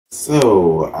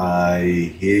So,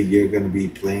 I hear you're going to be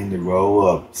playing the role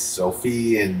of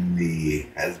Sophie in the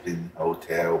Has-Been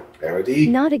Hotel parody?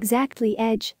 Not exactly,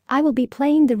 Edge. I will be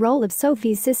playing the role of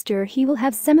Sophie's sister. He will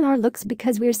have similar looks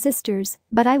because we're sisters,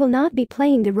 but I will not be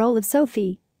playing the role of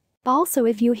Sophie. Also,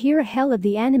 if you hear Hell of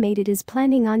the Animated is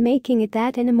planning on making it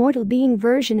that an immortal being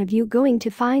version of you going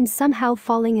to find somehow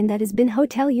falling in that has been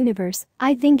Hotel universe.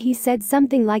 I think he said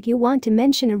something like you want to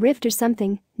mention a rift or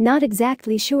something, not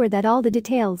exactly sure that all the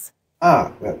details.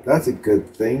 Well, that's a good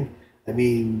thing. I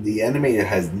mean, the animator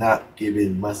has not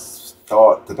given much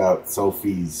thought about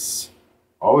Sophie's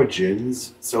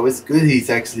origins, so it's good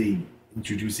he's actually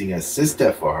introducing a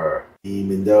sister for her,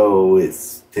 even though it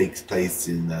takes place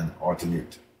in an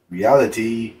alternate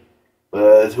reality.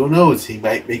 But who knows, he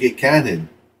might make it canon.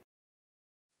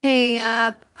 Hey,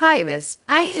 Papyrus,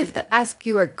 I have to ask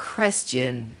you a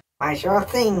question. Why, sure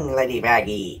thing, Lady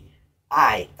Baggy.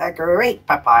 I, the great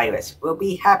Papyrus, will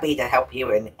be happy to help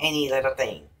you in any little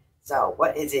thing. So,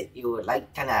 what is it you would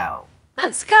like to know?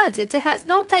 That's good, it has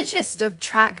no digestive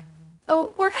tract.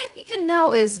 Oh, where I need to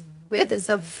know is where there's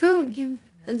a food you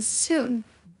and soon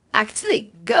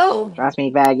actually go. Trust me,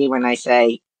 Baggy, when I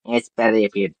say it's better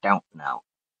if you don't know.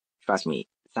 Trust me,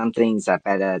 some things are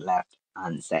better left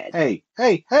unsaid. Hey!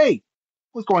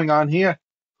 What's going on here?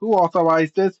 Who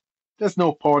authorized this? There's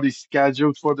no party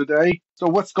scheduled for today, so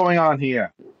what's going on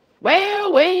here?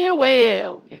 Well,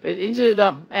 if it isn't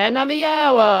the man of the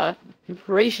hour,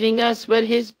 gracing us with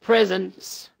his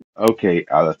presence. Okay,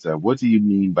 Alistair, what do you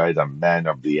mean by the man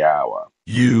of the hour?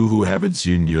 You who haven't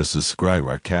seen your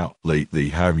subscriber count lately,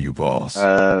 have you, boss?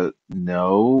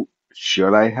 No.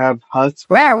 Should I have Hut?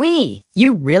 Where are we?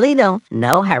 You really don't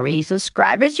know how many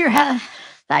subscribers you have?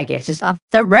 I guess it's off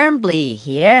the Rumbly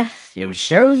here. To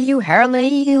show you how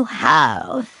many you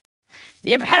have.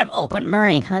 You've had open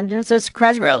marrying hundreds of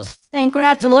subscribers.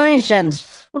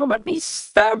 Congratulations. What about me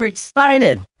so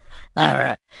excited?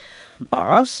 Alright.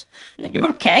 Boss, you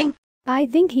okay? I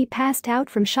think he passed out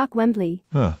from shock Wembley.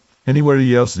 Huh.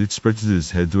 Anybody else expected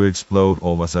his head to explode,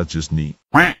 or was that just me?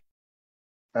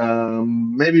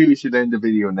 Maybe we should end the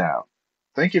video now.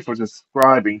 Thank you for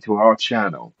subscribing to our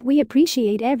channel. We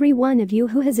appreciate every one of you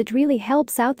who has it really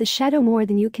helps out the shadow more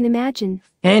than you can imagine.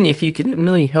 And if you can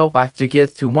really help us to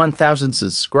get to 1,000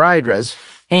 subscribers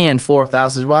and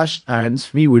 4,000 watch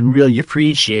times, we would really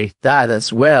appreciate that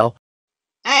as well.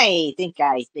 I think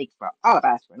I speak for all of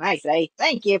us when I say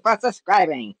thank you for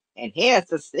subscribing. And here's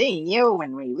to seeing you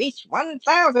when we reach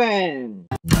 1,000.